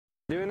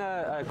Doing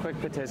a quick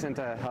petition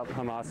to help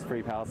Hamas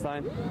free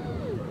Palestine.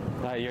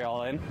 You're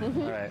all in?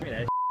 All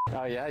right.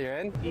 Oh yeah, you're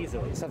in?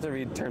 Easily. You just have to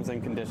read terms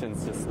and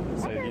conditions just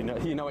so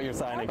you know what you're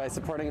signing. By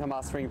supporting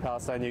Hamas freeing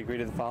Palestine, you agree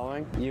to the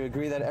following. You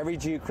agree that every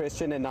Jew,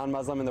 Christian, and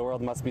non-Muslim in the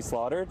world must be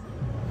slaughtered.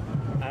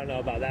 I don't know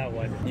about that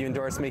one. You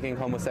endorse making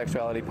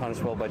homosexuality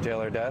punishable by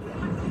jail or death.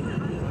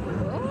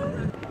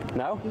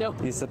 No? No.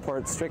 You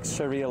support strict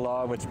Sharia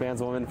law, which bans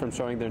women from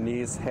showing their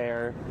knees,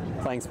 hair,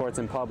 playing sports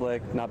in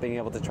public, not being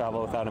able to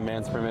travel without a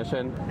man's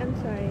permission. I'm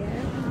sorry,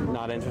 yeah.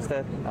 Not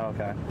interested? Oh,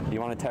 okay. You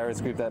want a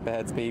terrorist group that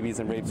beheads babies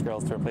and rapes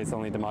girls to replace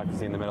only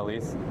democracy in the Middle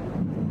East?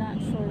 Not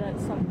sure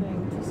that's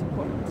something to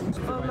support.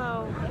 Oh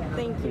no,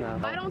 thank you. No.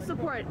 I don't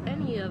support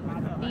any of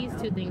these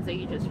two things that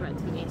you just read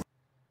to me.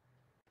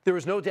 There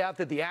is no doubt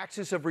that the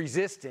axis of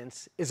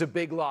resistance is a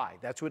big lie.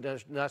 That's what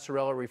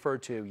Nasrallah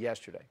referred to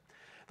yesterday.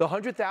 The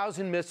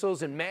 100,000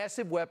 missiles and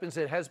massive weapons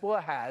that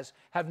Hezbollah has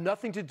have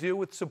nothing to do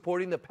with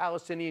supporting the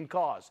Palestinian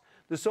cause.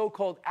 The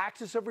so-called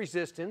axis of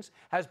resistance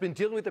has been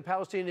dealing with the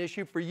Palestinian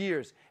issue for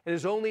years and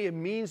is only a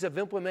means of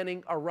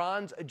implementing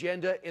Iran's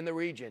agenda in the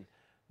region.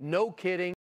 No kidding.